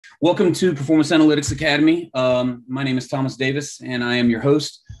Welcome to Performance Analytics Academy. My name is Thomas Davis, and I am your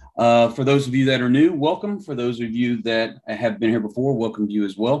host. For those of you that are new, welcome. For those of you that have been here before, welcome to you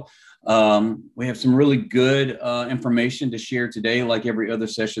as well. We have some really good information to share today, like every other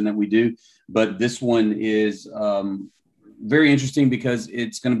session that we do. But this one is very interesting because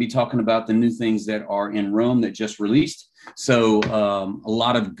it's going to be talking about the new things that are in Rome that just released. So a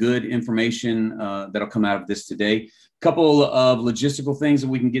lot of good information that'll come out of this today. Couple of logistical things that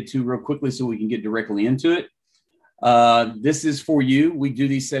we can get to real quickly so we can get directly into it. This is for you. We do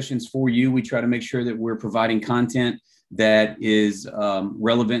these sessions for you. We try to make sure that we're providing content that is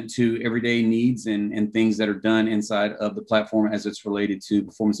relevant to everyday needs and things that are done inside of the platform as it's related to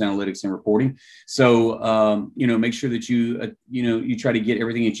performance analytics and reporting. So, make sure that you try to get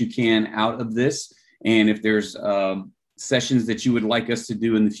everything that you can out of this. And if there's sessions that you would like us to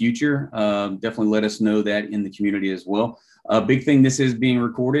do in the future, definitely let us know that in the community as well. A big thing, this is being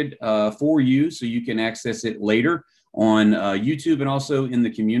recorded for you so you can access it later on YouTube and also in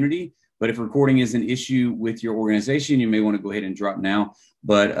the community. But if recording is an issue with your organization, you may want to go ahead and drop now.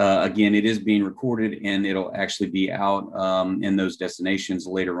 But again, it is being recorded and it'll actually be out in those destinations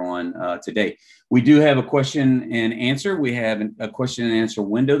later on today. We do have a question and answer. We have a question and answer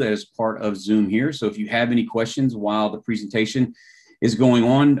window that is part of Zoom here. So if you have any questions while the presentation is going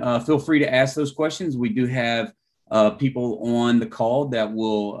on, feel free to ask those questions. We do have people on the call that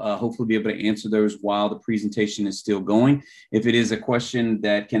will hopefully be able to answer those while the presentation is still going. If it is a question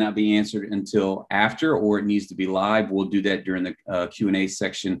that cannot be answered until after or it needs to be live, we'll do that during the Q&A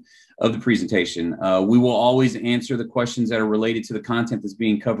section of the presentation. We will always answer the questions that are related to the content that's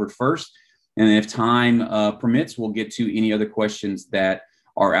being covered first. And if time permits, we'll get to any other questions that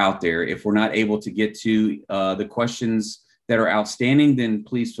are out there. If we're not able to get to the questions that are outstanding, then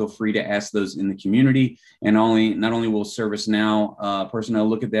please feel free to ask those in the community. And not only will ServiceNow personnel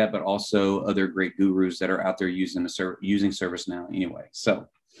look at that, but also other great gurus that are out there using ServiceNow anyway. So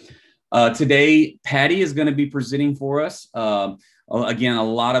today, Patty is going to be presenting for us. Again, a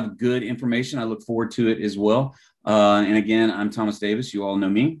lot of good information. I look forward to it as well. And again, I'm Thomas Davis. You all know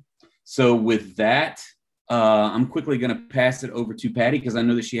me. So with that, I'm quickly going to pass it over to Patty because I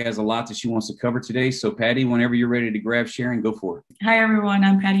know that she has a lot that she wants to cover today. So Patty, whenever you're ready to grab sharing, go for it. Hi, everyone.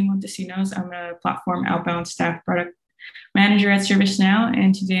 I'm Patty Montesinos. I'm a platform outbound staff product manager at ServiceNow.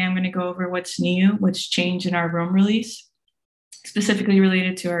 And today I'm going to go over what's new, what's changed in our Rome release, specifically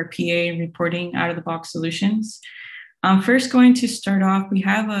related to our PA reporting out-of-the-box solutions. I'm first going to start off. We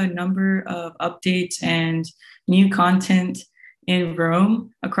have a number of updates and new content in Rome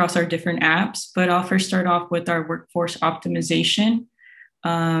across our different apps, but I'll first start off with our workforce optimization.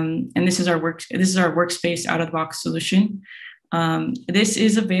 And this is our workspace out-of-the-box solution. This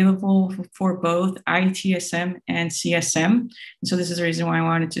is available for both ITSM and CSM. And so this is the reason why I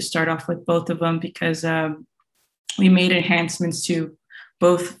wanted to start off with both of them, because we made enhancements to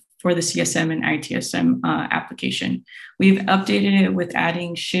both for the CSM and ITSM application. We've updated it with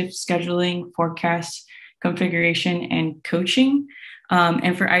adding shift scheduling, forecasts, configuration, and coaching.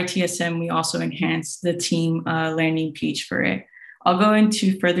 And for ITSM, we also enhanced the team landing page for it. I'll go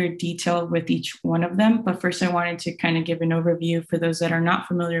into further detail with each one of them, but first I wanted to kind of give an overview for those that are not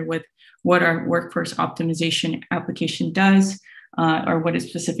familiar with what our workforce optimization application does or what it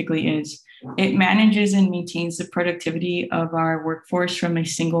specifically is. It manages and maintains the productivity of our workforce from a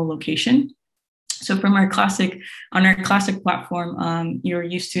single location. So from on our classic platform, you're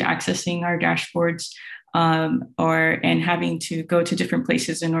used to accessing our dashboards and having to go to different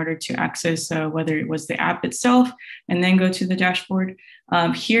places in order to access whether it was the app itself and then go to the dashboard.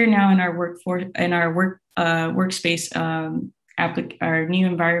 Here now in our workspace our new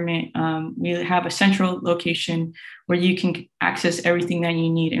environment, we have a central location where you can access everything that you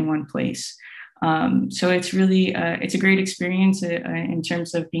need in one place. So it's really it's a great experience in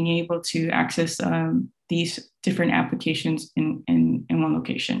terms of being able to access these different applications in one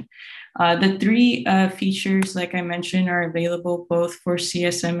location. The three features, like I mentioned, are available both for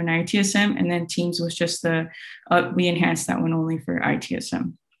CSM and ITSM, and then Teams was just we enhanced that one only for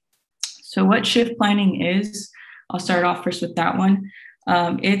ITSM. So what shift planning is, I'll start off first with that one.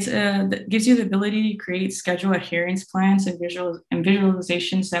 It gives you the ability to create schedule adherence plans and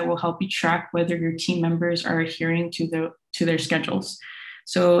visualizations that will help you track whether your team members are adhering to their schedules.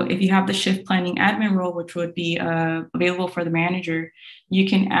 So if you have the shift planning admin role, which would be available for the manager, you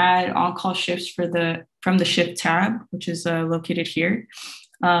can add on-call shifts from the shift tab, which is located here.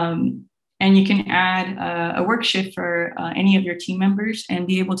 And you can add a work shift for any of your team members and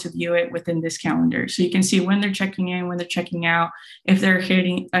be able to view it within this calendar. So you can see when they're checking in, when they're checking out, if they're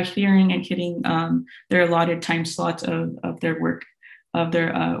adhering and hitting their allotted time slots of their work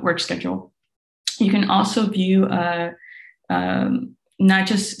their work schedule. You can also view not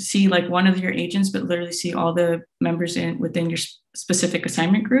just see like one of your agents, but literally see all the members within your specific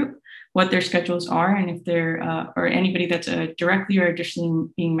assignment group, what their schedules are, and if they're or anybody that's directly or additionally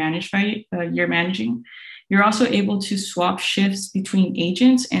being managed by you're managing. You're also able to swap shifts between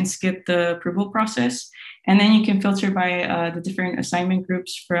agents and skip the approval process. And then you can filter by the different assignment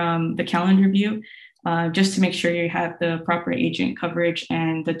groups from the calendar view, just to make sure you have the proper agent coverage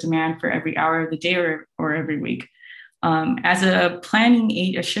and the demand for every hour of the day or every week. As a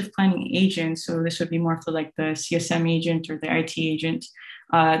shift planning agent, so this would be more for like the CSM agent or the IT agent,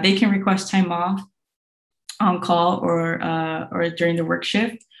 they can request time off on call or during the work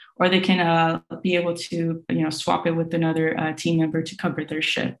shift, or they can be able to swap it with another team member to cover their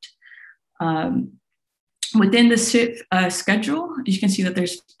shift. Within the shift schedule, you can see that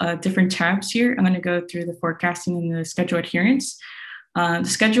there's different tabs here. I'm going to go through the forecasting and the schedule adherence. The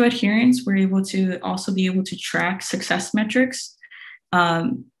schedule adherence, we're able to also be able to track success metrics.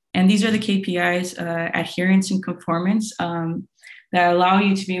 And these are the KPIs, adherence and conformance, that allow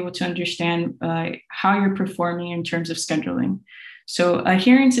you to be able to understand how you're performing in terms of scheduling. So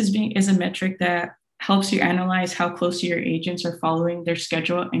adherence is a metric that helps you analyze how closely your agents are following their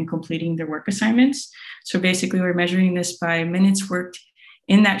schedule and completing their work assignments. So basically, we're measuring this by minutes worked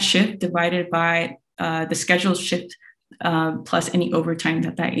in that shift divided by the scheduled shift plus any overtime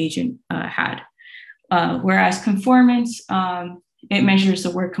that agent had. Whereas conformance, it measures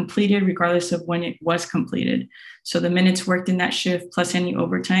the work completed regardless of when it was completed. So the minutes worked in that shift plus any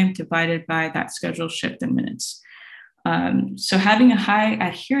overtime divided by that scheduled shift in minutes. So having a high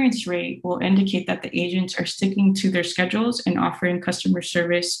adherence rate will indicate that the agents are sticking to their schedules and offering customer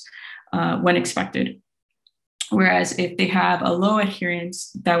service when expected. Whereas if they have a low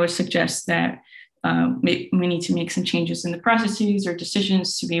adherence, that would suggest that we need to make some changes in the processes or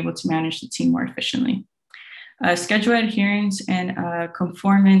decisions to be able to manage the team more efficiently. Schedule adherence and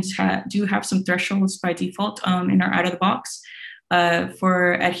conformance do have some thresholds by default in our out of the box.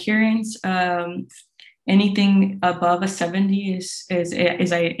 For adherence, anything above a 70 is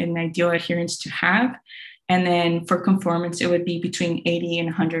an ideal adherence to have. And then for conformance, it would be between 80 and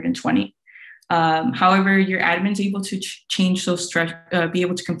 120. However, your admin's able to change those, be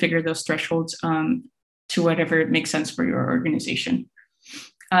able to configure those thresholds to whatever makes sense for your organization.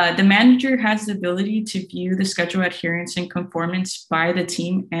 The manager has the ability to view the schedule adherence and conformance by the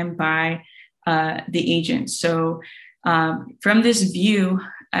team and by the agent. So from this view,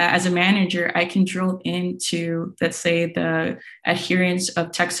 as a manager, I can drill into, let's say, the adherence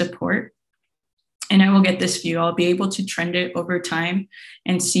of tech support. And I will get this view. I'll be able to trend it over time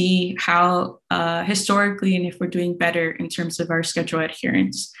and see how historically and if we're doing better in terms of our schedule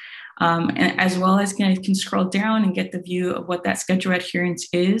adherence. And as well as I can scroll down and get the view of what that schedule adherence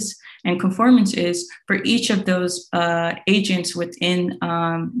is and conformance is for each of those agents within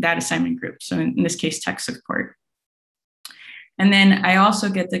that assignment group. So in this case, tech support. And then I also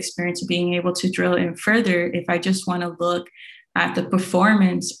get the experience of being able to drill in further if I just want to look at the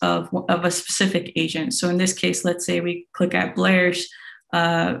performance of a specific agent. So in this case, let's say we click at Blair's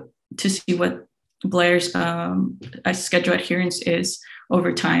to see what Blair's schedule adherence is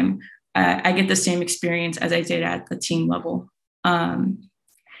over time. I get the same experience as I did at the team level. And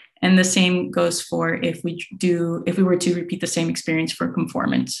the same goes for if we were to repeat the same experience for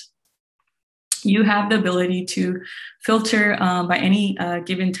conformance. You have the ability to filter by any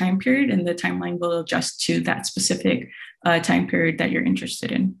given time period, and the timeline will adjust to that specific time period that you're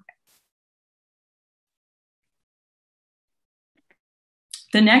interested in.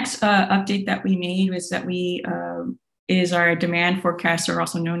 The next update that we made was that is our demand forecast, or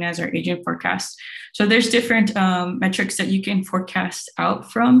also known as our agent forecast. So there's different metrics that you can forecast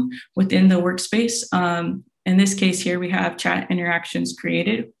out from within the workspace. In this case here, we have chat interactions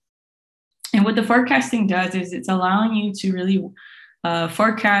created. And what the forecasting does is it's allowing you to really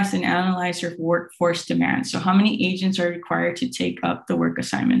forecast and analyze your workforce demand. So how many agents are required to take up the work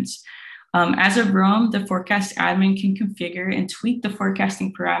assignments? As a roam, the forecast admin can configure and tweak the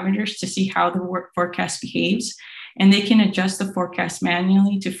forecasting parameters to see how the work forecast behaves, and they can adjust the forecast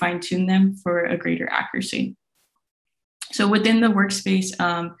manually to fine-tune them for a greater accuracy. So within the workspace,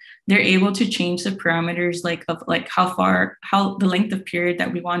 they're able to change the parameters how the length of period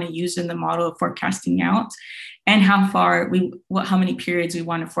that we want to use in the model of forecasting out, and how many periods we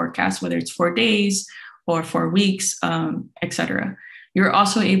want to forecast, whether it's 4 days or 4 weeks, etc. You're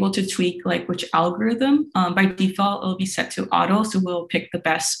also able to tweak which algorithm. By default, it'll be set to auto, so we'll pick the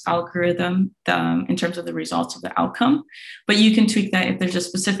best algorithm in terms of the results of the outcome. But you can tweak that if there's a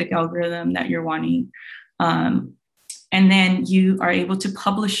specific algorithm that you're wanting And then you are able to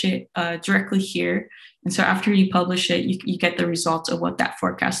publish it directly here. And so after you publish it, you get the results of what that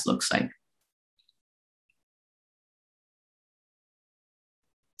forecast looks like.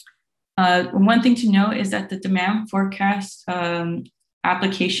 One thing to note is that the demand forecast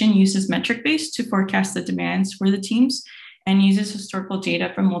application uses metric-based to forecast the demands for the teams and uses historical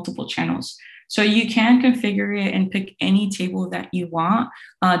data from multiple channels. So you can configure it and pick any table that you want,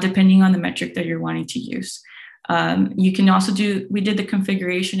 depending on the metric that you're wanting to use. You can also we did the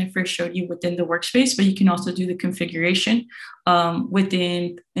configuration I first showed you within the workspace, but you can also do the configuration in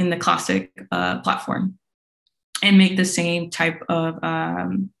the classic platform and make the same type of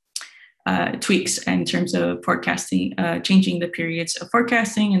tweaks in terms of forecasting, changing the periods of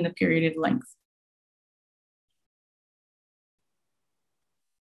forecasting and the period length.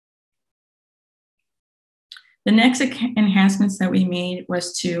 The next enhancements that we made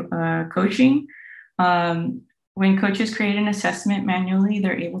was to coaching. When coaches create an assessment manually,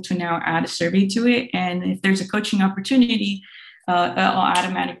 they're able to now add a survey to it. And if there's a coaching opportunity, it'll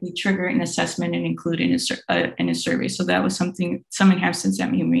automatically trigger an assessment and include in a survey. So that was some enhancements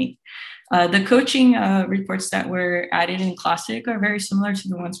that we made. The coaching reports that were added in Classic are very similar to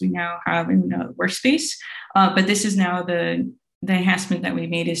the ones we now have in Workspace, but this is now the enhancement that we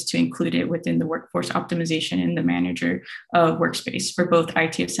made is to include it within the workforce optimization in the manager workspace for both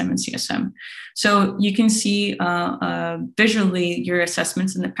ITSM and CSM. So you can see visually your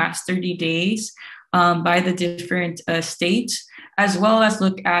assessments in the past 30 days by the different states, as well as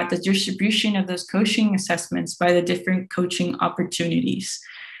look at the distribution of those coaching assessments by the different coaching opportunities.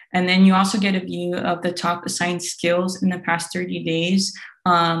 And then you also get a view of the top assigned skills in the past 30 days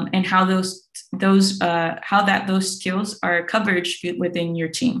and how those skills are covered within your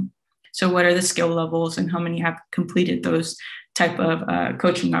team. So what are the skill levels and how many have completed those type of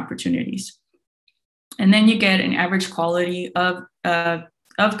coaching opportunities? And then you get an average quality of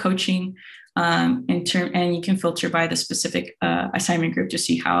coaching and you can filter by the specific assignment group to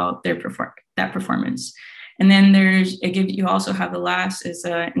see how they're that performance. And then you also have the last is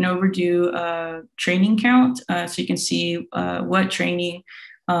an overdue training count. So you can see what training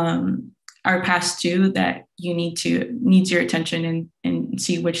are past due that you needs your attention and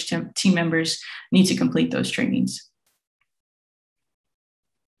see which team members need to complete those trainings.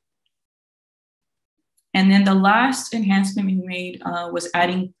 And then the last enhancement we made was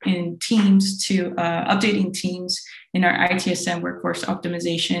adding in teams to updating teams in our ITSM workforce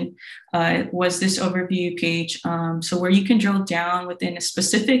optimization was this overview page. So where you can drill down within a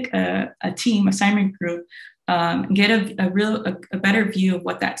specific a team assignment group, get a better view of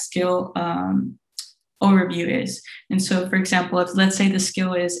what that skill overview is. And so, for example, if let's say the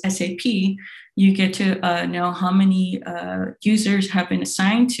skill is SAP, you get to know how many users have been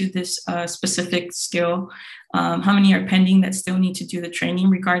assigned to this specific skill, how many are pending that still need to do the training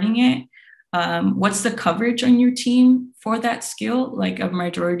regarding it, what's the coverage on your team for that skill, like a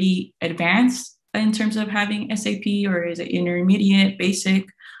majority advanced in terms of having SAP, or is it intermediate, basic?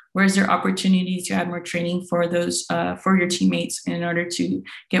 Where is there opportunity to add more training for those for your teammates in order to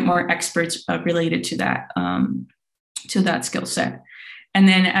get more experts related to that skill set? And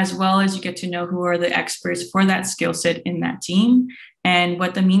then as well as you get to know who are the experts for that skill set in that team and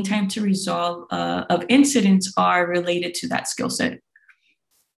what the mean time to resolve of incidents are related to that skill set.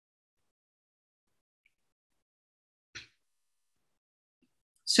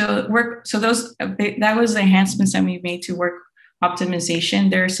 So that was the enhancements that we made to work optimization.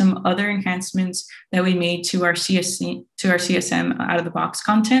 There are some other enhancements that we made to our CSM out of the box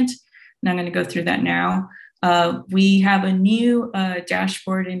content. And I'm going to go through that now. We have a new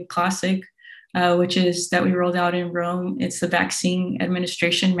dashboard in Classic, which is that we rolled out in Rome. It's the Vaccine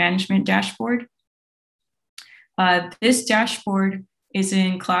Administration Management Dashboard. This dashboard is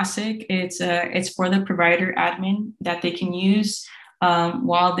in Classic. It's for the provider admin that they can use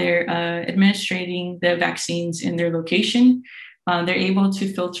while they're administrating the vaccines in their location. They're able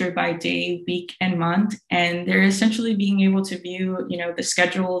to filter by day, week, and month, and they're essentially being able to view, the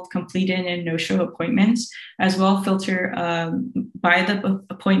scheduled, completed, and no-show appointments, as well filter by the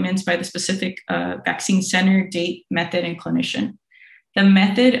appointments by the specific vaccine center, date, method, and clinician. The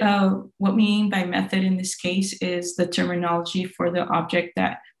method, what we mean by method in this case is the terminology for the object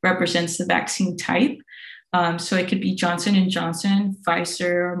that represents the vaccine type. So it could be Johnson & Johnson,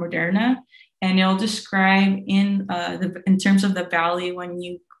 Pfizer, or Moderna. And it'll describe in terms of the value when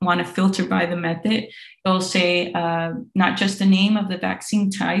you want to filter by the method, it'll say not just the name of the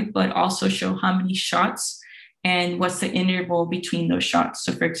vaccine type, but also show how many shots and what's the interval between those shots.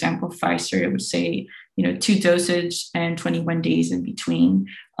 So for example, Pfizer, it would say, 2 dosage and 21 days in between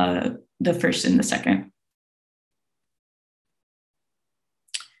the first and the second.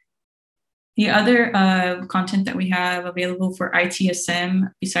 The other content that we have available for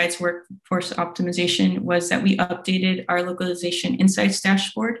ITSM besides workforce optimization was that we updated our localization insights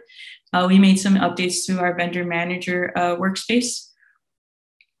dashboard. We made some updates to our vendor manager workspace.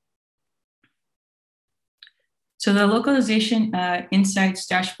 So the localization insights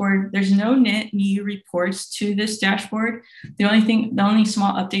dashboard, there's no net new reports to this dashboard. The only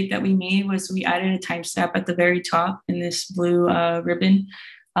small update that we made was we added a timestamp at the very top in this blue ribbon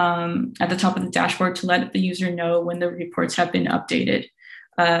at the top of the dashboard to let the user know when the reports have been updated.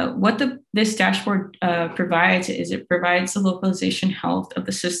 What this dashboard provides is it provides the localization health of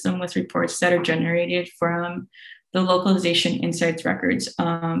the system with reports that are generated from the localization insights records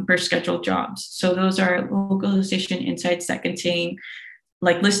per scheduled jobs. So those are localization insights that contain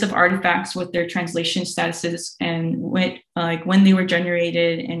like list of artifacts with their translation statuses and when they were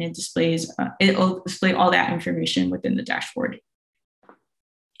generated, and it'll display all that information within the dashboard.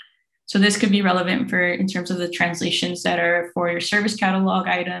 So this could be relevant in terms of the translations that are for your service catalog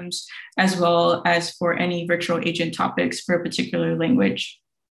items, as well as for any virtual agent topics for a particular language.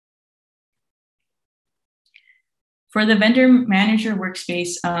 For the vendor manager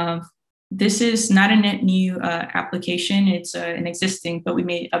workspace, this is not a net new application. It's an existing, but we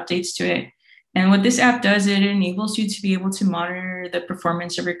made updates to it. And what this app does, it enables you to be able to monitor the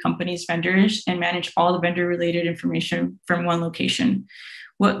performance of your company's vendors and manage all the vendor related information from one location.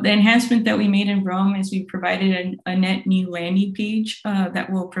 What the enhancement that we made in Rome is we provided a net new landing page that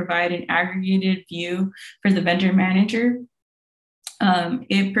will provide an aggregated view for the vendor manager.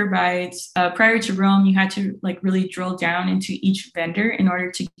 It provides, prior to Rome, you had to really drill down into each vendor in order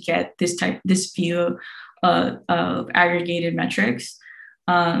to get this view of aggregated metrics.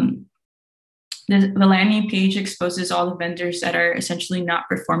 The landing page exposes all the vendors that are essentially not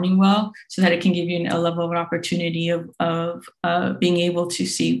performing well, so that it can give you a level of opportunity of being able to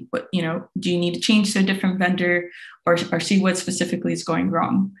see what, do you need to change to a different vendor or see what specifically is going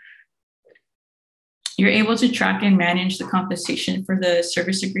wrong. You're able to track and manage the compensation for the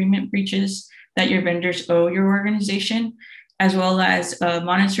service agreement breaches that your vendors owe your organization, as well as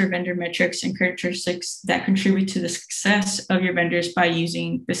monitor vendor metrics and characteristics that contribute to the success of your vendors by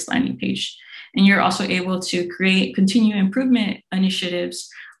using this landing page. And you're also able to create continuous improvement initiatives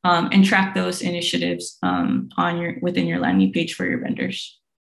and track those initiatives within your landing page for your vendors.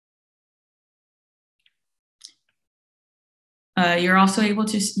 You're also able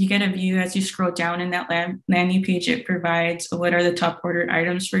to, you get a view as you scroll down in that landing page. It provides what are the top ordered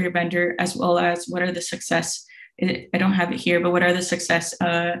items for your vendor, as well as what are the success, I don't have it here, but what are the success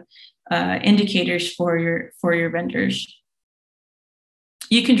indicators for your vendors.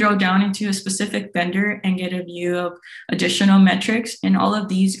 You can drill down into a specific vendor and get a view of additional metrics. And all of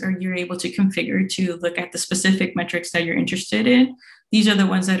these you're able to configure to look at the specific metrics that you're interested in. These are the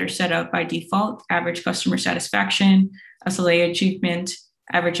ones that are set up by default: average customer satisfaction, SLA achievement,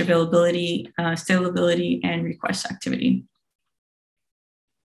 average availability, scalability, and request activity.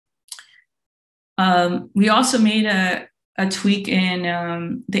 We also made a tweak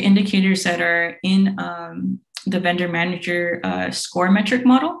in the indicators that are in the vendor manager score metric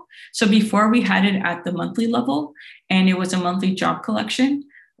model. So before we had it at the monthly level and it was a monthly job collection,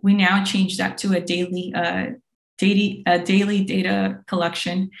 we now changed that to a daily data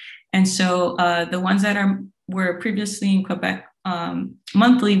collection. And so the ones that were previously in Quebec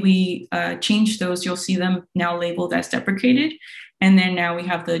monthly, we changed those. You'll see them now labeled as deprecated. And then now we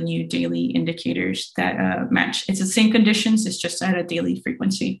have the new daily indicators that match. It's the same conditions, it's just at a daily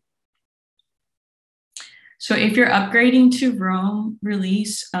frequency. So if you're upgrading to Rome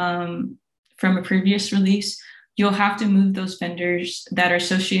release from a previous release, you'll have to move those vendors that are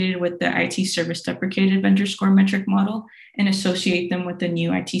associated with the IT service deprecated vendor score metric model and associate them with the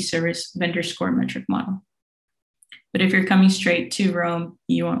new IT service vendor score metric model. But if you're coming straight to Rome,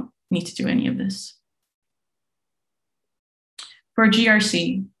 you won't need to do any of this. For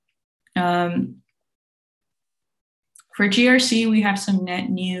GRC, we have some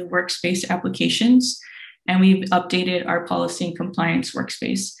net new workspace applications, and we've updated our policy and compliance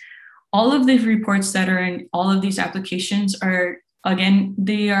workspace. All of the reports that are in all of these applications are, again,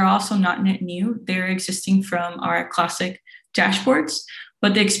 they are also not net new. They're existing from our classic dashboards,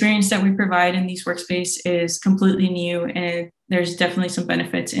 but the experience that we provide in these workspace is completely new, and there's definitely some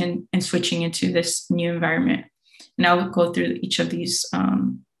benefits in switching into this new environment. And I'll go through each of these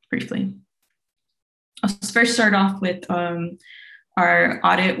briefly. I'll first start off with our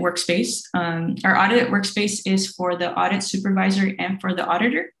audit workspace. Our audit workspace is for the audit supervisor and for the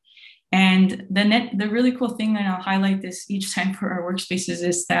auditor. And the really cool thing, and I'll highlight this each time for our workspaces,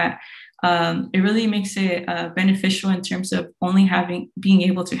 is that It really makes it beneficial in terms of only being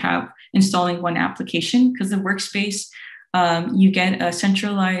able to have installing one application, because the workspace, you get a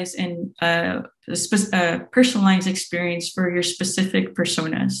centralized and personalized experience for your specific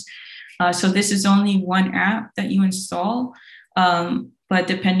personas. So this is only one app that you install, but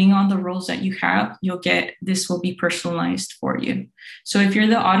depending on the roles that you have, this will be personalized for you. So if you're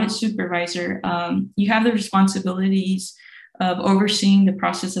the audit supervisor, you have the responsibilities of overseeing the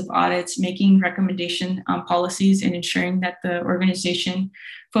process of audits, making recommendation on policies, and ensuring that the organization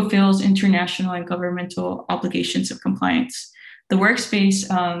fulfills international and governmental obligations of compliance. The workspace,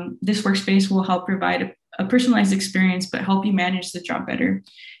 this workspace will help provide a personalized experience, but help you manage the job better.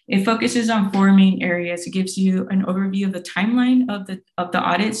 It focuses on 4 main areas. It gives you an overview of the timeline of the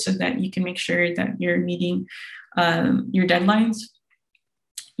audit, so that you can make sure that you're meeting your deadlines.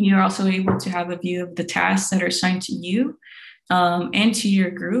 You're also able to have a view of the tasks that are assigned to you and to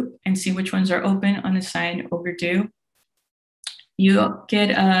your group, and see which ones are open, unassigned, overdue. You'll get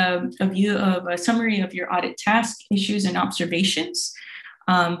a view of a summary of your audit task, issues, and observations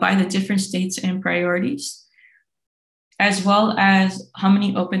by the different states and priorities, as well as how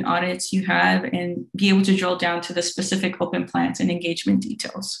many open audits you have, and be able to drill down to the specific open plans and engagement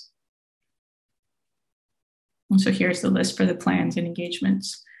details. And so here's the list for the plans and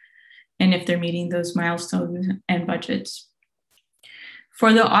engagements, and if they're meeting those milestones and budgets.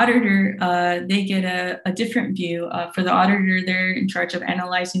 For the auditor, they get a different view. For the auditor, they're in charge of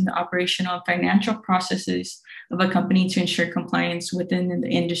analyzing the operational and financial processes of a company to ensure compliance within the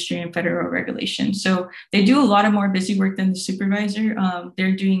industry and federal regulations. So they do a lot of more busy work than the supervisor.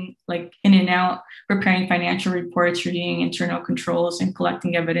 They're doing like in and out, preparing financial reports, reviewing internal controls, and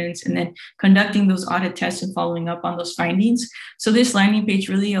collecting evidence, and then conducting those audit tests and following up on those findings. So this landing page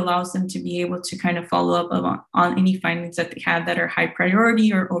really allows them to be able to kind of follow up on any findings that they have that are high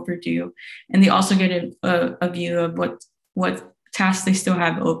priority or overdue. And they also get a view of what tasks they still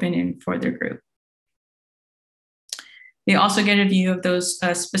have open and for their group. They also get a view of those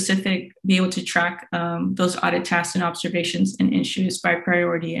be able to track those audit tasks and observations and issues by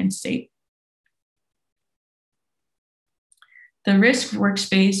priority and state. The risk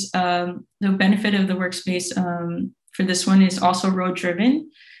workspace, the benefit of the workspace for this one is also role driven.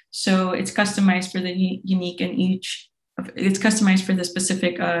 So it's customized for the unique and it's customized for the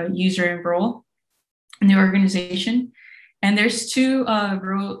specific user and role in the organization. And there's 2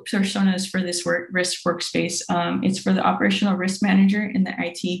 role personas for this risk workspace. It's for the operational risk manager and the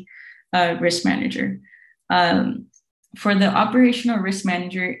IT risk manager. For the operational risk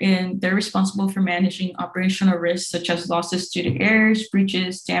manager, they're responsible for managing operational risks such as losses due to errors,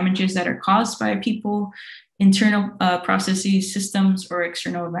 breaches, damages that are caused by people, internal processes, systems, or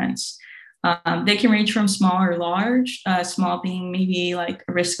external events. They can range from small or large, small being maybe like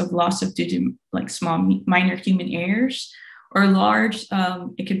a risk of loss due to like small minor human errors, or large,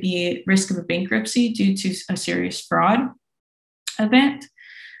 it could be a risk of a bankruptcy due to a serious fraud event.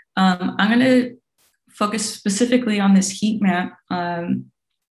 I'm going to focus specifically on this heat map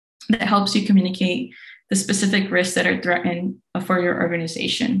that helps you communicate the specific risks that are threatened for your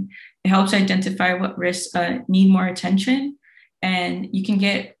organization. It helps identify what risks need more attention, and you can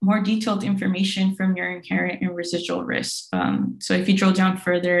get more detailed information from your inherent and residual risks. So if you drill down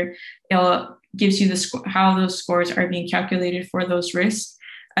further, it gives you how those scores are being calculated for those risks,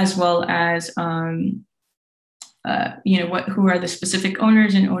 as well as who are the specific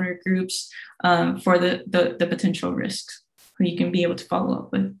owners and owner groups for the potential risks, who you can be able to follow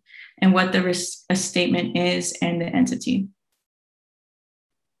up with, and what the risk statement is and the entity.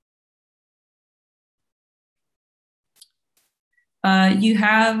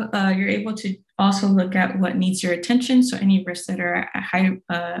 You're able to also look at what needs your attention, so any risks that are at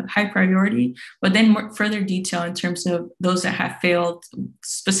high priority, but then more further detail in terms of those that have failed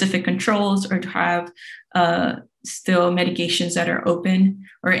specific controls, or to have still mitigations that are open,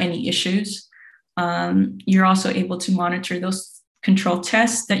 or any issues. You're also able to monitor those control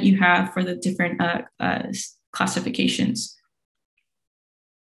tests that you have for the different classifications.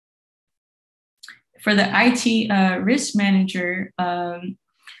 For the IT risk manager,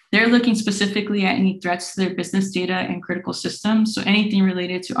 they're looking specifically at any threats to their business data and critical systems. So anything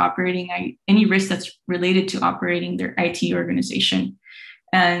related to any risk that's related to operating their IT organization.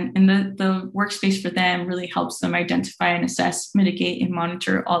 And the workspace for them really helps them identify and assess, mitigate, and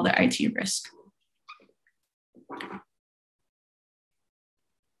monitor all the IT risk.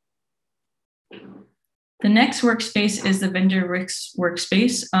 The next workspace is the vendor risk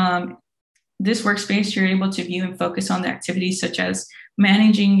workspace. This workspace, you're able to view and focus on the activities such as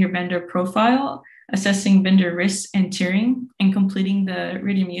managing your vendor profile, assessing vendor risks and tiering, and completing the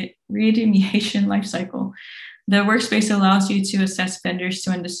remediation lifecycle. The workspace allows you to assess vendors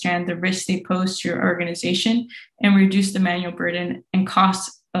to understand the risks they pose to your organization and reduce the manual burden and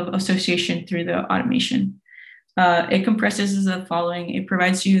costs of association through the automation. It compresses the following. It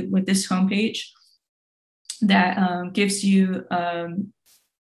provides you with this homepage that gives you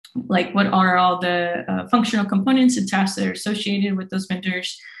like what are all the functional components and tasks that are associated with those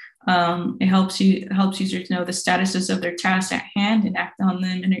vendors. It helps users know the statuses of their tasks at hand and act on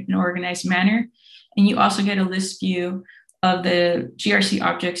them in an organized manner. And you also get a list view of the GRC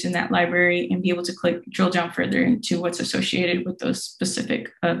objects in that library and be able to drill down further into what's associated with those specific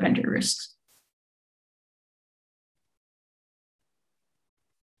vendor risks.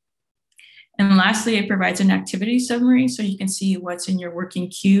 And lastly, it provides an activity summary so you can see what's in your working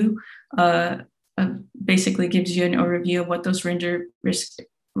queue. Basically gives you an overview of what those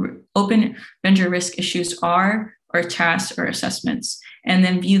open vendor risk issues are, or tasks or assessments, and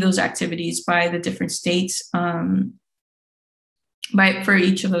then view those activities by the different states, for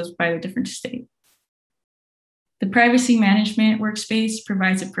each of those by the different state. The privacy management workspace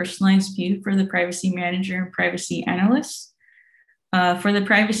provides a personalized view for the privacy manager and privacy analyst. For the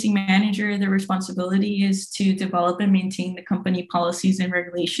privacy manager, the responsibility is to develop and maintain the company policies and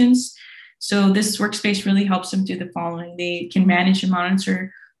regulations. So this workspace really helps them do the following. They can manage and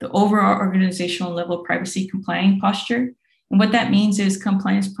monitor the overall organizational level privacy compliant posture. And what that means is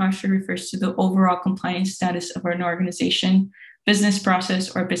compliance posture refers to the overall compliance status of an organization, business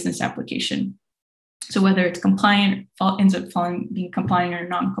process, or business application. So whether it's compliant, ends up being compliant or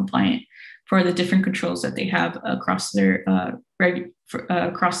non-compliant for the different controls that they have across their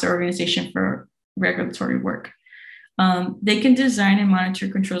organization for regulatory work. They can design and monitor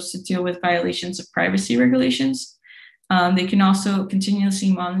controls to deal with violations of privacy regulations. They can also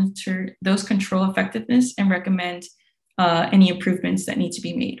continuously monitor those control effectiveness and recommend any improvements that need to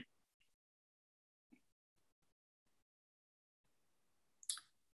be made.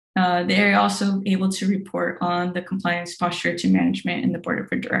 They're also able to report on the compliance posture to management and the board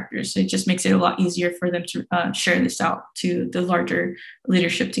of directors. So it just makes it a lot easier for them to share this out to the larger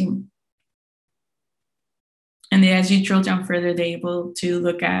leadership team. And as you drill down further, they're able to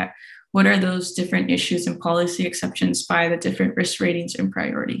look at what are those different issues and policy exceptions by the different risk ratings and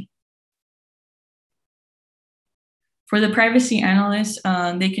priority. For the privacy analyst,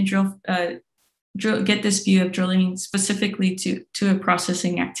 they can get this view of drilling specifically to a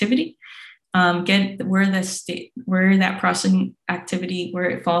processing activity, get where that processing activity, where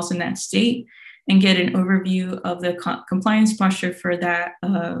it falls in that state, and get an overview of the compliance posture for that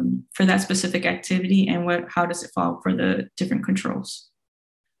specific activity and how does it fall for the different controls.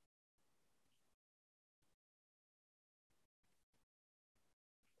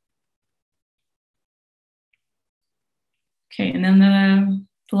 Okay, and then the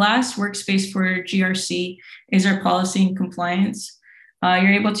last workspace for GRC is our policy and compliance.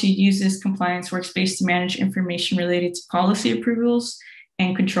 You're able to use this compliance workspace to manage information related to policy approvals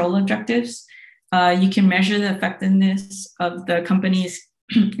and control objectives. You can measure the effectiveness of the company's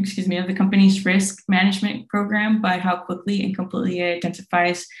risk management program by how quickly and completely it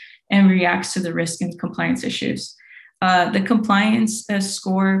identifies and reacts to the risk and compliance issues. The compliance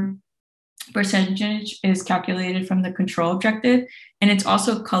score percentage is calculated from the control objective, and it's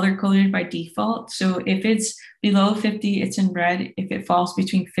also color-coded by default. So if it's below 50, it's in red. If it falls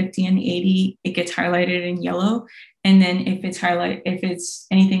between 50 and 80, it gets highlighted in yellow. And then if it's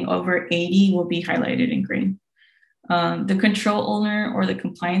anything over 80, will be highlighted in green. The control owner or the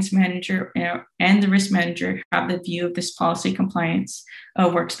compliance manager and the risk manager have the view of this policy compliance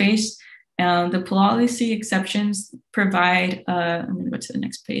workspace. The policy exceptions provide, I'm going to go to the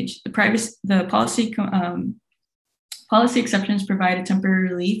next page. The policy exceptions provide a temporary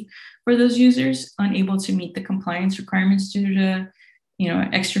relief for those users unable to meet the compliance requirements due to,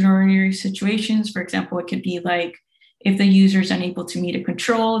 extraordinary situations. For example, it could be like if the user is unable to meet a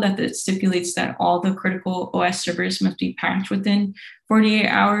control that stipulates that all the critical OS servers must be patched within 48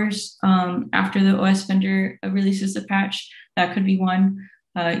 hours after the OS vendor releases the patch. That could be one.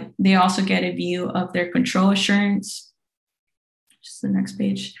 They also get a view of their control assurance, just the next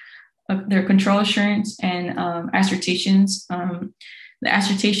page, of their control assurance and assertions. The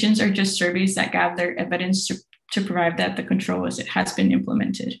assertions are just surveys that gather evidence to provide that the control has been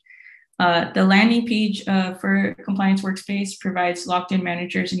implemented. The landing page for Compliance Workspace provides logged-in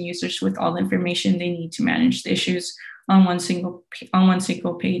managers and users with all the information they need to manage the issues on one single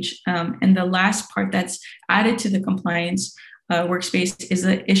page. And the last part that's added to the Compliance Workspace is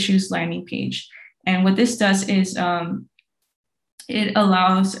the issues landing page. And what this does is It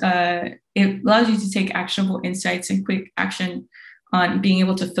allows you to take actionable insights and quick action on being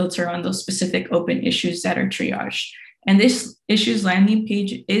able to filter on those specific open issues that are triaged. And this issues landing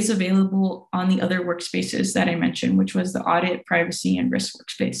page is available on the other workspaces that I mentioned, which was the audit, privacy, and risk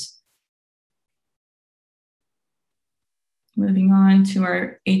workspace. Moving on to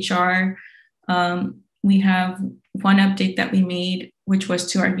our HR, we have one update that we made, which was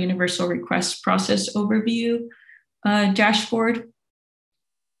to our universal request process overview dashboard.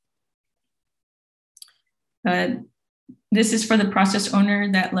 This is for the process owner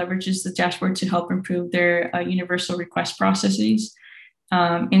that leverages the dashboard to help improve their universal request processes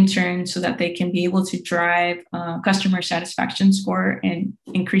in turn, so that they can be able to drive customer satisfaction score and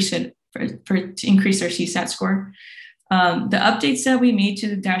increase it to increase their CSAT score. The updates that we made to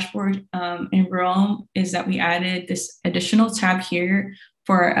the dashboard in Rome is that we added this additional tab here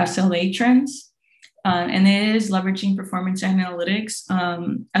for SLA trends. And it is leveraging performance analytics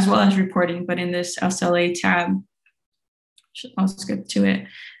as well as reporting, but in this SLA tab, I'll skip to it,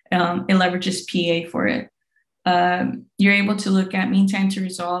 it leverages PA for it. You're able to look at mean time to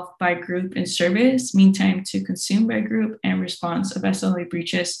resolve by group and service, mean time to consume by group, and response of SLA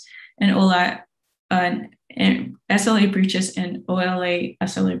breaches and OLA, and SLA breaches and OLA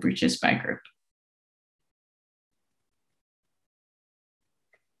SLA breaches by group.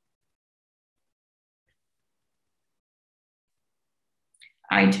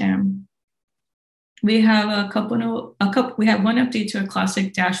 ITAM. We have we have one update to a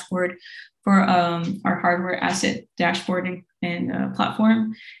classic dashboard for our hardware asset dashboard and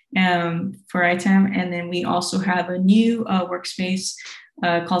platform for ITAM. And then we also have a new workspace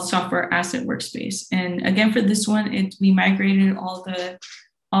called software asset workspace. And again, for this one, we migrated all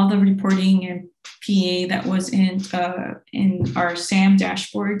the reporting and PA that was in our SAM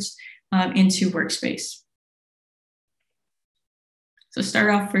dashboards into workspace. So start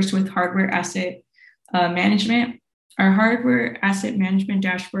off first with hardware asset management. Our hardware asset management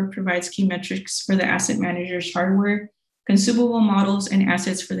dashboard provides key metrics for the asset manager's hardware, consumable models, and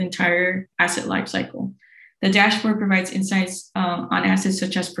assets for the entire asset lifecycle. The dashboard provides insights on assets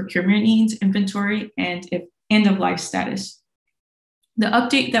such as procurement needs, inventory, and end-of-life status. The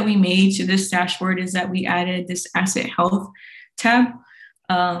update that we made to this dashboard is that we added this asset health tab.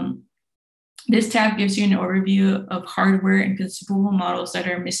 This tab gives you an overview of hardware and consumable models that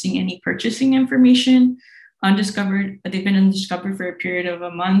are missing any purchasing information, undiscovered. They've been undiscovered for a period of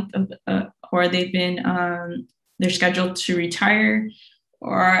a month, or they're scheduled to retire,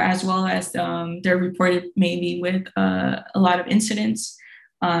 or as well as they're reported maybe with a lot of incidents.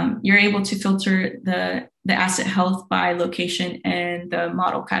 You're able to filter the asset health by location and the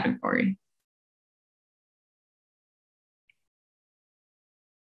model category.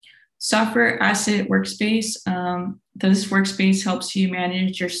 Software asset workspace. This workspace helps you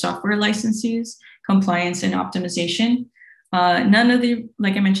manage your software licenses, compliance, and optimization.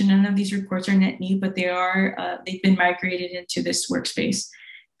 Like I mentioned, none of these reports are net new, but they've been migrated into this workspace.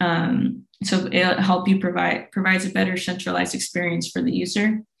 So it'll help you provides a better centralized experience for the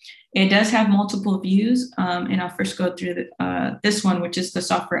user. It does have multiple views, and I'll first go through this one, which is the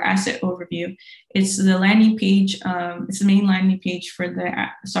software asset overview. It's the landing page. It's the main landing page for the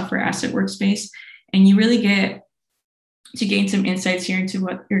software asset workspace, and you really get to gain some insights here into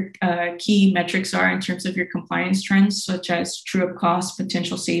what your key metrics are in terms of your compliance trends, such as true-up costs,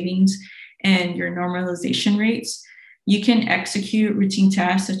 potential savings, and your normalization rates. You can execute routine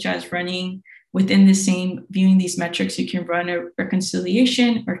tasks such as running within the same, viewing these metrics. You can run a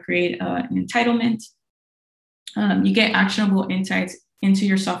reconciliation or create an entitlement. You get actionable insights into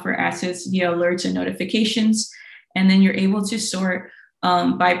your software assets via alerts and notifications. And then you're able to sort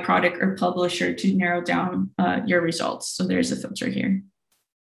by product or publisher to narrow down your results. So there's a filter here.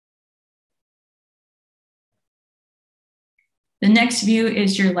 The next view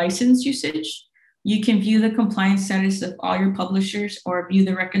is your license usage. You can view the compliance status of all your publishers, or view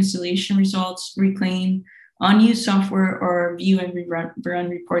the reconciliation results, reclaim unused software, or view and run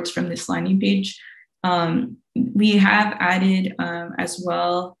reports from this landing page. We have added as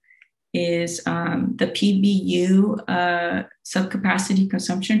well is the PBU subcapacity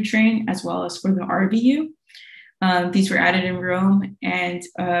consumption train, as well as for the RVU. These were added in Rome, and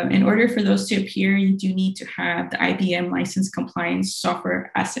in order for those to appear, you do need to have the IBM license compliance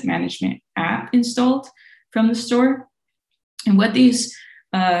software asset management app installed from the store. And what these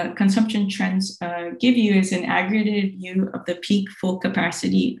consumption trends give you is an aggregated view of the peak, full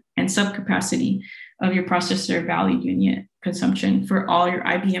capacity, and subcapacity of your processor value unit consumption for all your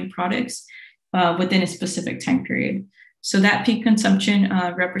IBM products within a specific time period. So that peak consumption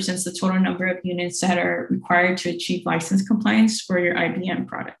represents the total number of units that are required to achieve license compliance for your IBM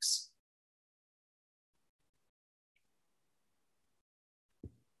products.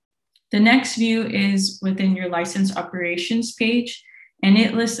 The next view is within your license operations page, and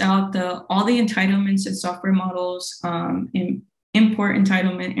it lists out all the entitlements and software models, import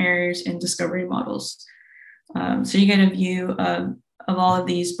entitlement errors, and discovery models. So you get a view of all of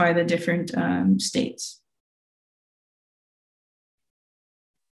these by the different states.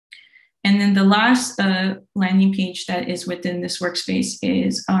 And then the last landing page that is within this workspace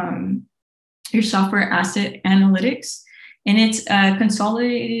is your software asset analytics. And it's a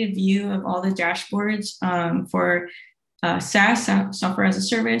consolidated view of all the dashboards for SaaS, software as a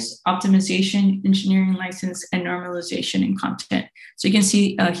service, optimization, engineering license, and normalization and content. So you can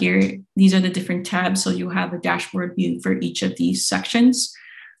see here, these are the different tabs. So you have a dashboard view for each of these sections.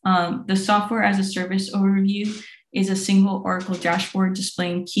 The software as a service overview is a single Oracle dashboard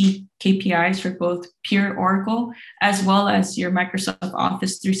displaying key KPIs for both pure Oracle, as well as your Microsoft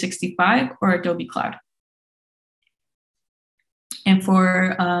Office 365 or Adobe Cloud. And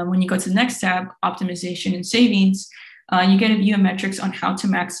for when you go to the next tab, optimization and savings, you get a view of metrics on how to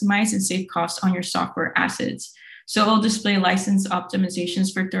maximize and save costs on your software assets. So it'll display license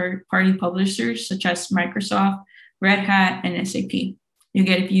optimizations for third-party publishers such as Microsoft, Red Hat, and SAP. You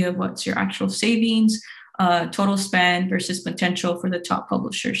get a view of what's your actual savings, total spend versus potential for the top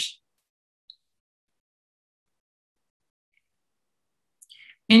publishers.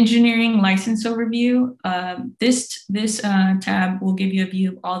 Engineering license overview. This tab will give you a view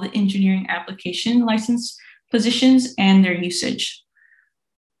of all the engineering application license positions and their usage.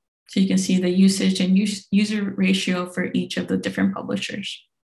 So you can see the usage and user ratio for each of the different publishers.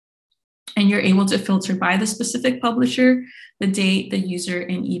 And you're able to filter by the specific publisher, the date, the user,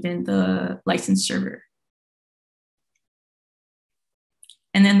 and even the license server.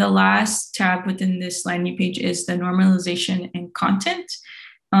 And then the last tab within this landing page is the normalization and content.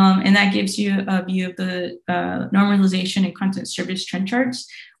 And that gives you a view of the normalization and content service trend charts.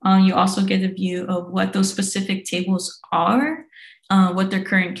 You also get a view of what those specific tables are, what their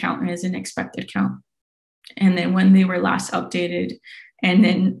current count is and expected count, and then when they were last updated, and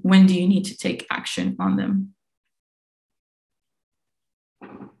then when do you need to take action on them.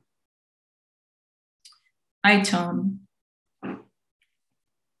 ITOM.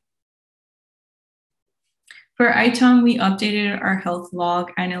 For ITOM, we updated our health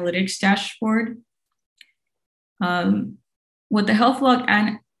log analytics dashboard. What the health log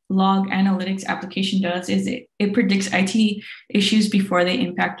analytics application does is it predicts IT issues before they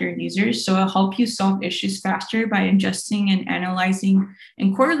impact your users. So it'll help you solve issues faster by ingesting and analyzing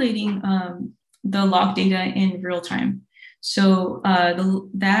and correlating the log data in real time. So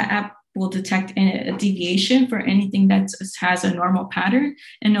that app will detect a deviation for anything that has a normal pattern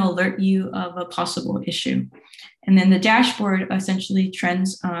and it'll alert you of a possible issue. And then the dashboard essentially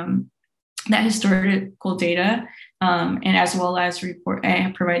trends that historical data and as well as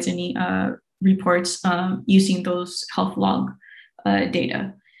provides any reports using those health log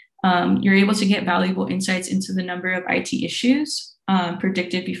data. You're able to get valuable insights into the number of IT issues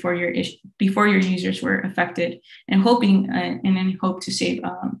predicted before your users were affected, and hope to save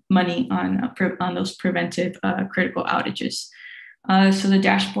money on those preventive critical outages. So the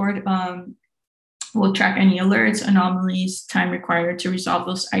dashboard will track any alerts, anomalies, time required to resolve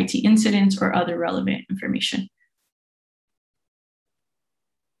those IT incidents, or other relevant information.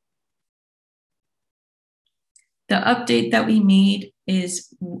 The update that we made is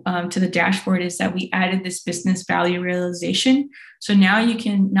to the dashboard is that we added this business value realization. So now you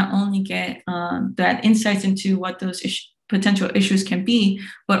can not only get that insights into what those potential issues can be,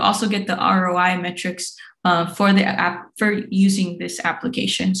 but also get the ROI metrics for the app for using this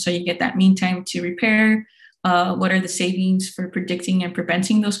application. So you get that mean time to repair, what are the savings for predicting and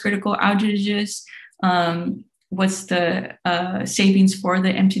preventing those critical outages, what's the savings for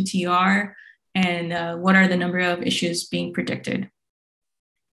the MTTR, and what are the number of issues being predicted,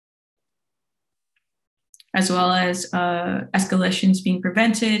 as well as escalations being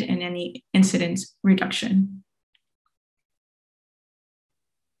prevented and any incidents reduction.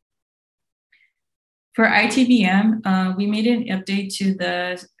 For ITBM, we made an update to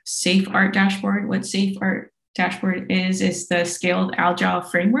the Safe Art dashboard. What Safe Art dashboard is the scaled agile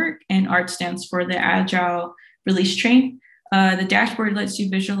framework, and ART stands for the agile release train. The dashboard lets you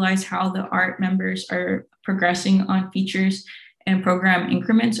visualize how the ART members are progressing on features and program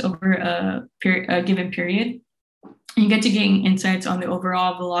increments over a given period. You get to gain insights on the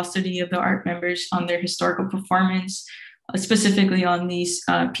overall velocity of the ART members, on their historical performance, specifically on these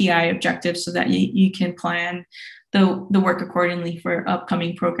PI objectives so that you can plan the work accordingly for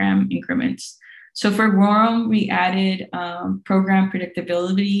upcoming program increments. So for WORM, we added program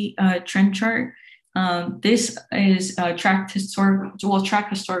predictability trend chart. This is track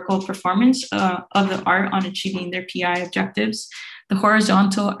historical performance of the ART on achieving their PI objectives. The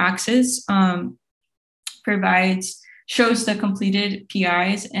horizontal axis shows the completed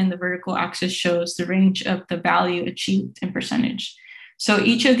PIs, and the vertical axis shows the range of the value achieved in percentage. So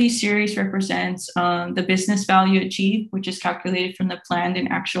each of these series represents the business value achieved, which is calculated from the planned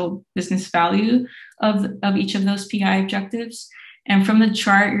and actual business value of each of those PI objectives. And from the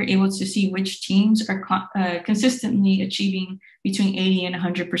chart, you're able to see which teams are consistently achieving between 80 and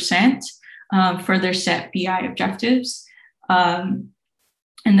 100% for their set PI objectives. And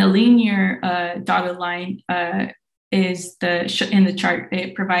the linear dotted line is in the chart.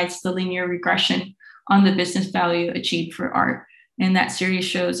 It provides the linear regression on the business value achieved for ART. And that series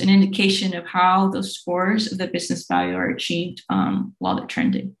shows an indication of how those scores of the business value are achieved while they're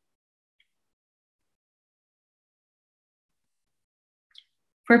trending.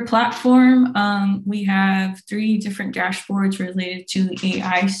 For platform, we have 3 different dashboards related to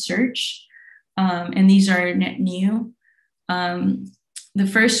AI search, and these are net new. The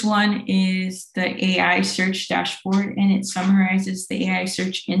first one is the AI search dashboard, and it summarizes the AI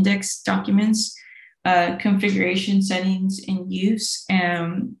search index documents, configuration settings in use,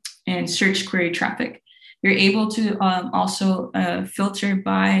 and search query traffic. You're able to also filter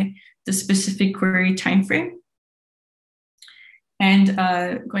by the specific query timeframe. And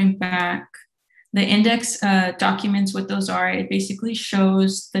going back, the index documents, what those are, it basically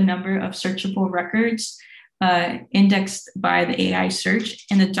shows the number of searchable records indexed by the AI search,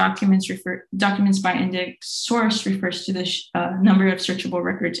 and the documents by index source refers to the number of searchable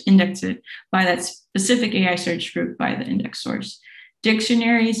records indexed by that specific AI search group by the index source.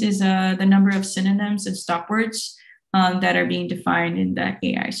 Dictionaries is the number of synonyms and stop words that are being defined in that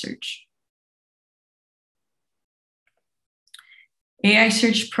AI search. AI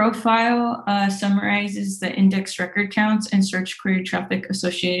search profile summarizes the index record counts and search query traffic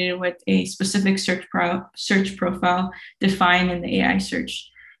associated with a specific search profile defined in the AI search.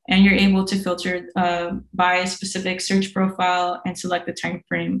 And you're able to filter by a specific search profile and select the time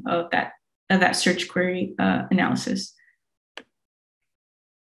frame of that search query analysis.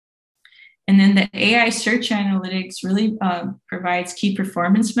 And then the AI search analytics really provides key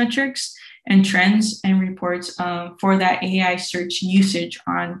performance metrics and trends and reports for that AI search usage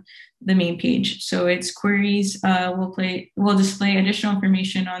on the main page. So its queries will display additional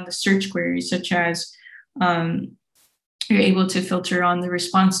information on the search queries, such as you're able to filter on the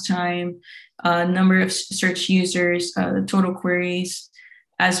response time, number of search users, the total queries,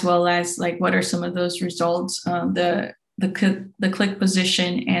 as well as like what are some of those results, the click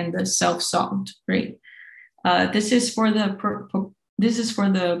position, and the self-solved rate. This is for the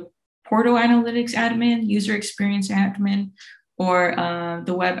portal analytics admin, user experience admin, or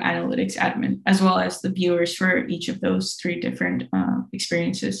the web analytics admin, as well as the viewers for each of those 3 different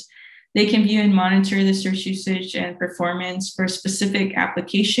experiences. They can view and monitor the search usage and performance for a specific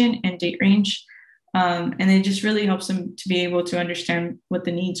application and date range. And it just really helps them to be able to understand what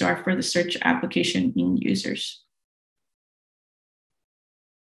the needs are for the search application and users.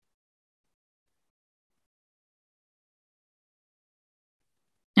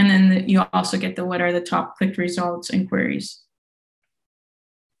 And then you also get the what are the top clicked results and queries.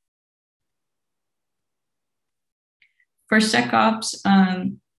 For SecOps,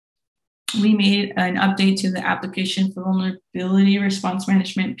 we made an update to the application for vulnerability response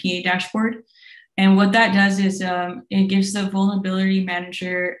management PA dashboard. And what that does is it gives the vulnerability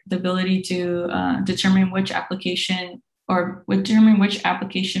manager the ability to determine which application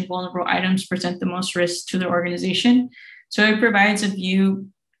vulnerable items present the most risk to the organization. So it provides a view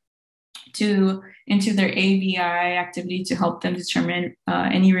into their AVI activity to help them determine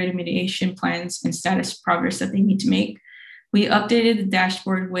any remediation plans and status progress that they need to make. We updated the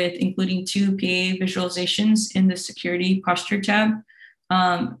dashboard with including 2 PA visualizations in the security posture tab.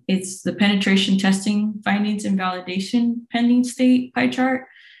 It's the penetration testing findings and validation pending state pie chart.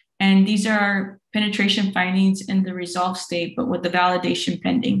 And these are penetration findings in the resolve state, but with the validation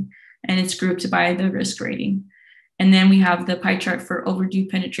pending, and it's grouped by the risk rating. And then we have the pie chart for overdue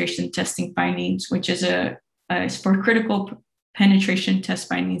penetration testing findings, which is for critical penetration test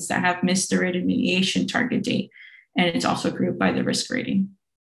findings that have missed the remediation target date. And it's also grouped by the risk rating.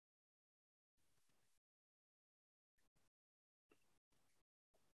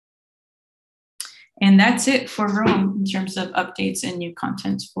 And that's it for Rome in terms of updates and new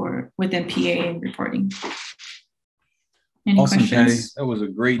contents within PA and reporting. Any Awesome, Patty. questions? That was a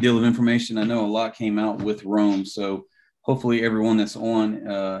great deal of information. I know a lot came out with Rome, so hopefully everyone that's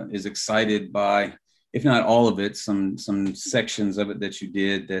on is excited by, if not all of it, some sections of it that you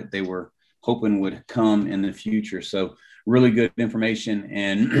did that they were hoping would come in the future. So really good information,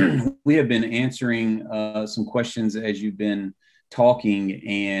 and we have been answering some questions as you've been talking,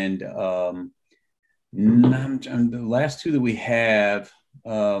 and the last two that we have.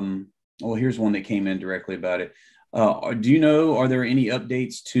 Well, here's one that came in directly about it. Do you know, are there any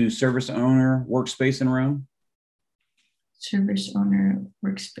updates to Service Owner Workspace in Rome? Service Owner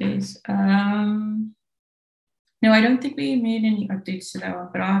Workspace. No, I don't think we made any updates to that one,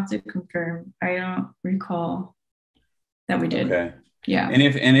 but I'll have to confirm. I don't recall that we did. Okay. Yeah. And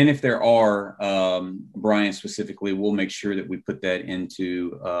if there are, Brian specifically, we'll make sure that we put that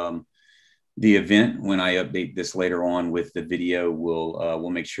into the event. When I update this later on with the video, we'll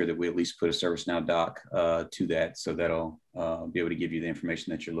make sure that we at least put a ServiceNow doc to that, so that'll be able to give you the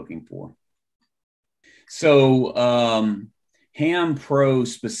information that you're looking for. So Ham Pro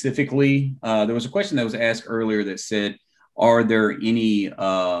specifically, there was a question that was asked earlier that said, are there any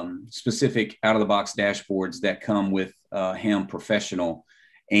specific out-of-the-box dashboards that come with Ham Professional?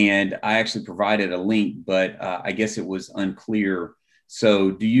 And I actually provided a link, but I guess it was unclear.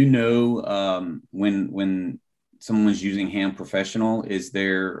 So do you know when someone's using Ham Professional,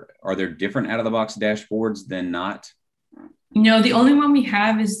 are there different out-of-the-box dashboards than not? No, the only one we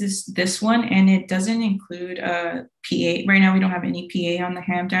have is this one, and it doesn't include PA. Right now, we don't have any PA on the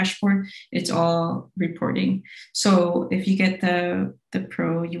Ham dashboard. It's all reporting. So if you get the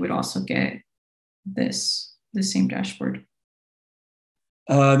Pro, you would also get the same dashboard.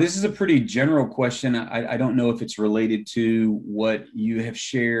 This is a pretty general question. I don't know if it's related to what you have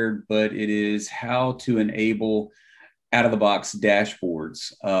shared, but it is how to enable out-of-the-box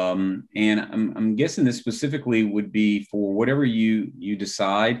dashboards. And I'm guessing this specifically would be for whatever you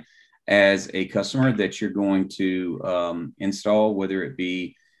decide as a customer that you're going to install, whether it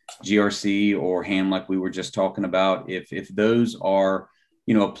be GRC or Ham, like we were just talking about. If those are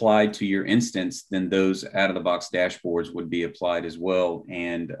applied to your instance, then those out-of-the-box dashboards would be applied as well.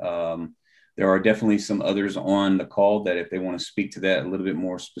 And there are definitely some others on the call that if they want to speak to that a little bit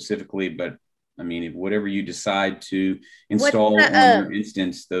more specifically, but I mean, whatever you decide to install on your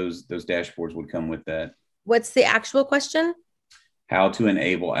instance, those dashboards would come with that. What's the actual question? How to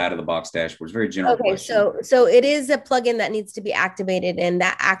enable out-of-the-box dashboards. Very general question. So it is a plugin that needs to be activated, and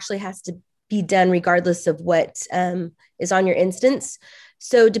that actually has to be done regardless of what is on your instance.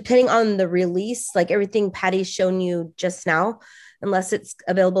 So depending on the release, like everything Patty's shown you just now, unless it's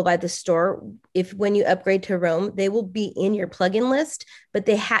available by the store, when you upgrade to Rome, they will be in your plugin list, but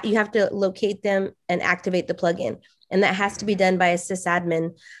you have to locate them and activate the plugin. And that has to be done by a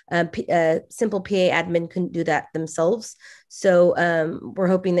sysadmin. Simple PA admin couldn't do that themselves. So we're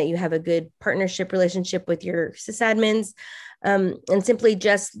hoping that you have a good partnership relationship with your sysadmins. And simply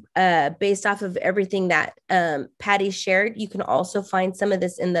just based off of everything that Patty shared, you can also find some of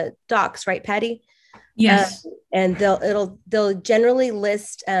this in the docs, right, Patty? Yes. And they'll generally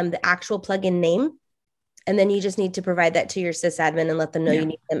list the actual plugin name, and then you just need to provide that to your sysadmin and let them know you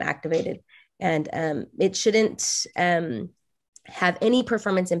need them activated. And it shouldn't have any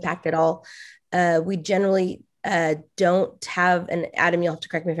performance impact at all. We generally don't have, and Adam, you'll have to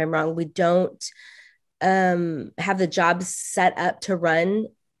correct me if I'm wrong, we don't have the jobs set up to run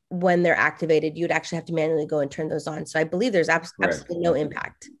when they're activated. You'd actually have to manually go and turn those on. So I believe there's absolutely no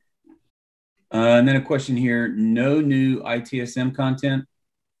impact. And then a question here, no new ITSM content?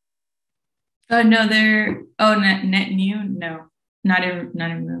 No, net new? No, not in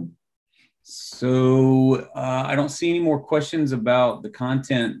room. So I don't see any more questions about the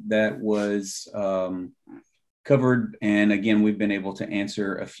content that was covered. And again, we've been able to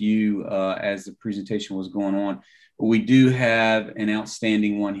answer a few as the presentation was going on. But we do have an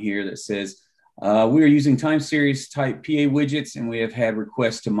outstanding one here that says, we are using time series type PA widgets, and we have had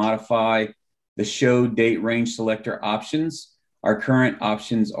requests to modify the show date range selector options. Our current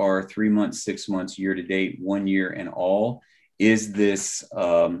options are 3 months, 6 months, year to date, 1 year, and all. Is this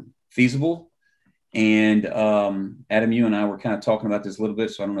feasible? And Adam, you and I were kind of talking about this a little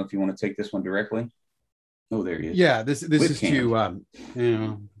bit, so I don't know if you want to take this one directly. Oh, there he is. Yeah, this is to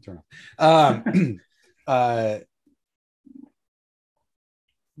turn off.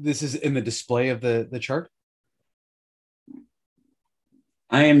 This is in the display of the chart.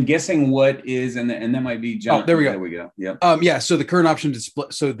 I am guessing what is, and that might be John. Oh, there we go. There we go. Yep. Yeah. So the current option display.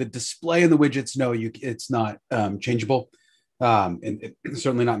 So the display in the widgets, no, it's not changeable. And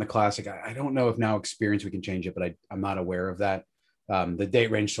certainly not in the classic. I don't know if now experience we can change it, but I'm not aware of that. The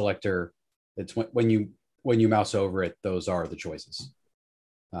date range selector. It's when you when you mouse over it, those are the choices.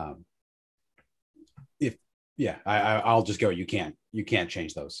 I'll just go. You can't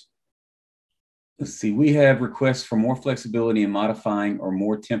change those. Let's see. We have requests for more flexibility in modifying or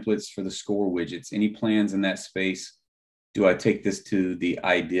more templates for the score widgets. Any plans in that space? Do I take this to the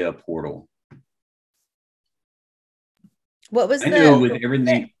idea portal? What was I know with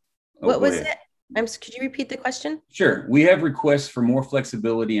everything. What was it? Could you repeat the question? Sure. We have requests for more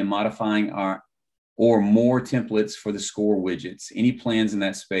flexibility in modifying or more templates for the score widgets. Any plans in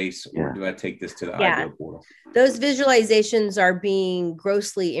that space, or do I take this to the idea portal? Those visualizations are being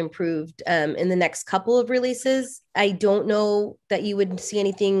grossly improved in the next couple of releases. I don't know that you would see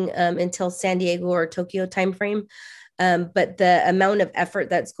anything until San Diego or Tokyo timeframe, but the amount of effort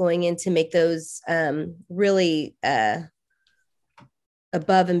that's going in to make those really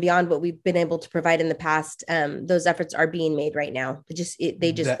above and beyond what we've been able to provide in the past, those efforts are being made right now.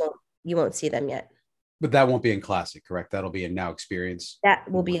 You won't see them yet. But that won't be in Classic, correct? That'll be in Now Experience. That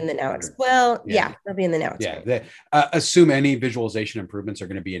will be in the Now. They'll be in the Now Experience. Yeah, assume any visualization improvements are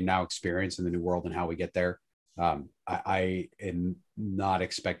going to be in Now Experience in the new world and how we get there. I am not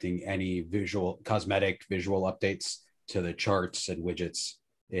expecting any cosmetic visual updates to the charts and widgets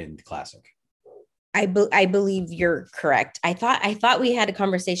in Classic. I believe you're correct. I thought we had a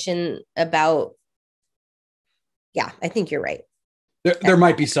conversation about. Yeah, I think you're right. There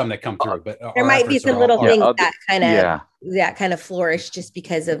might be some that come through, but there might be some little things that kind of flourish just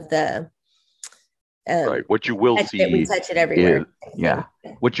because of the right. What you will see, we touch it everywhere.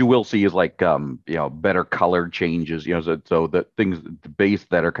 What you will see is like better color changes. So the things, the base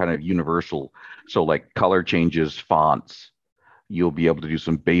that are kind of universal. So like color changes, fonts. You'll be able to do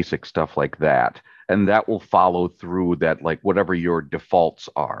some basic stuff like that, and that will follow through that, like whatever your defaults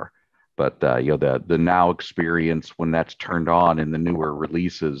are. But the Now Experience, when that's turned on in the newer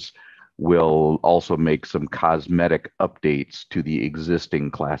releases, will also make some cosmetic updates to the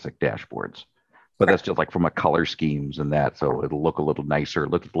existing Classic dashboards. But that's just like from a color schemes and that, so it'll look a little nicer,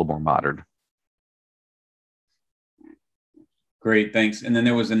 look a little more modern. Great, thanks. And then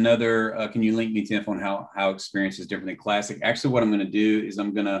there was another. Can you link me to info on how Experience is different than Classic? Actually, what I'm going to do is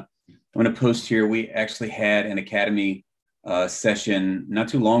I'm going to post here. We actually had an Academy session not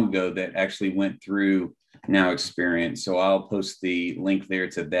too long ago that actually went through Now Experience. So I'll post the link there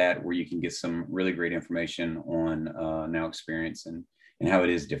to that, where you can get some really great information on Now Experience and how it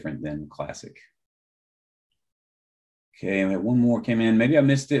is different than Classic. Okay, I have one more came in. Maybe I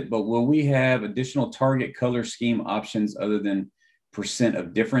missed it, but will we have additional target color scheme options other than percent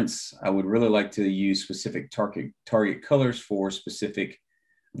of difference? I would really like to use specific target colors for specific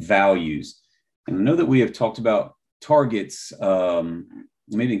values. And I know that we have talked about targets,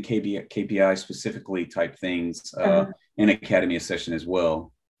 maybe in KPI specifically type things in Academy session as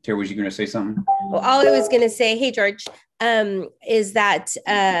well. Tara, was you going to say something? Well, all I was going to say, hey, George, is that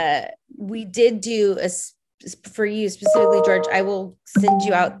we did do for you specifically, George, I will send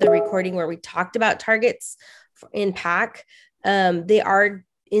you out the recording where we talked about targets in PAC. They are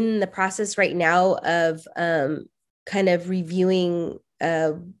in the process right now of kind of reviewing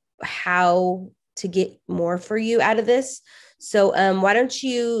how to get more for you out of this. So why don't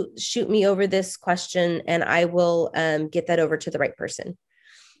you shoot me over this question and I will get that over to the right person.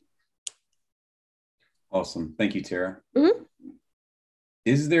 Awesome. Thank you, Tara. Mm-hmm.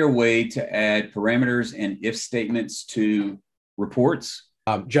 Is there a way to add parameters and if statements to reports?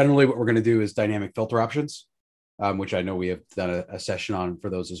 Generally, what we're going to do is dynamic filter options, which I know we have done a session on for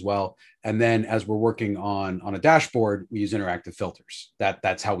those as well. And then as we're working on a dashboard, we use interactive filters.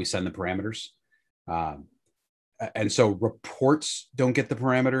 That's how we send the parameters. And so reports don't get the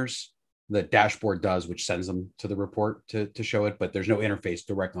parameters. The dashboard does, which sends them to the report to show it, but there's no interface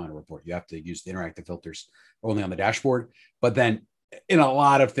directly on a report. You have to use the interactive filters only on the dashboard. But then in a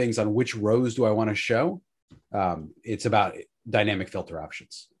lot of things on which rows do I want to show, it's about dynamic filter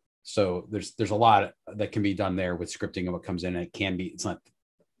options. So there's a lot that can be done there with scripting and what comes in. And it's not the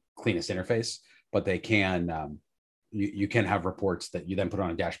cleanest interface, but they can, you can have reports that you then put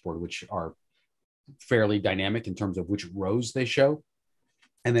on a dashboard, which are fairly dynamic in terms of which rows they show.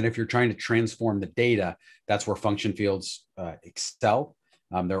 And then if you're trying to transform the data, that's where function fields excel.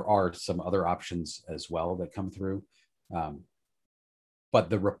 There are some other options as well that come through. But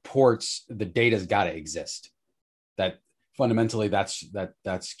the reports, the data's got to exist. That fundamentally,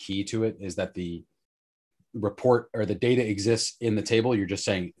 that's key to it, is that the report or the data exists in the table. You're just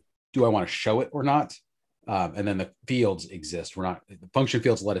saying, do I want to show it or not? And then the fields exist. The function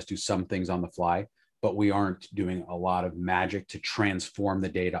fields let us do some things on the fly, but we aren't doing a lot of magic to transform the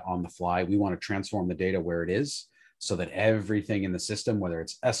data on the fly. We want to transform the data where it is so that everything in the system, whether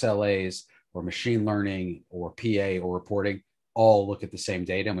it's SLAs, or machine learning or PA or reporting all look at the same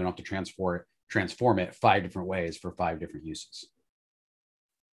data, and we don't have to transform it 5 different ways for 5 different uses.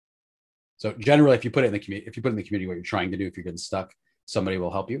 So generally, if you put it in the community, what you're trying to do, if you're getting stuck, somebody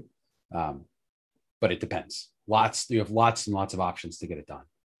will help you. But it depends. You have lots and lots of options to get it done,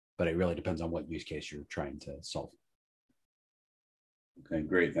 but it really depends on what use case you're trying to solve. Okay,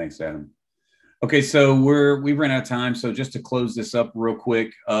 great. Thanks, Adam. Okay, so we've run out of time. So just to close this up real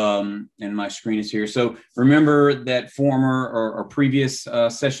quick, and my screen is here. So remember that former or previous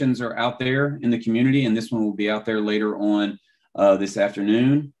sessions are out there in the community, and this one will be out there later on this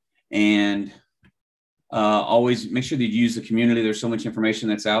afternoon. And always make sure that you use the community. There's so much information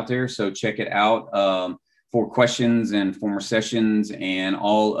that's out there, so check it out for questions and former sessions and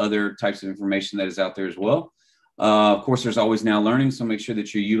all other types of information that is out there as well. Of course, there's always Now Learning, so make sure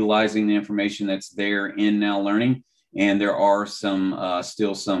that you're utilizing the information that's there in Now Learning. And there are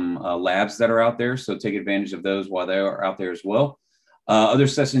still some labs that are out there, so take advantage of those while they are out there as well. Other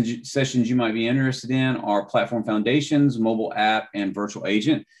sessions you might be interested in are Platform Foundations, Mobile App, and Virtual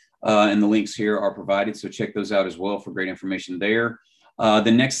Agent. And the links here are provided, so check those out as well for great information there.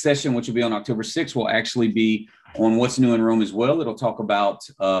 The next session, which will be on October 6th, will actually be on what's new in Rome as well. It'll talk about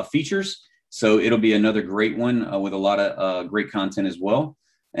features. So it'll be another great one with a lot of great content as well.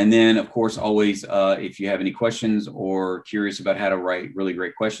 And then, of course, always, if you have any questions or curious about how to write really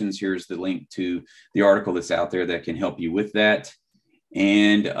great questions, here's the link to the article that's out there that can help you with that.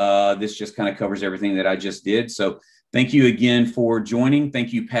 And this just kind of covers everything that I just did. So thank you again for joining.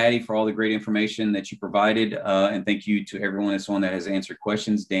 Thank you, Patty, for all the great information that you provided. And thank you to everyone that has answered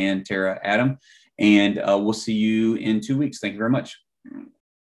questions, Dan, Tara, Adam. And we'll see you in 2 weeks. Thank you very much.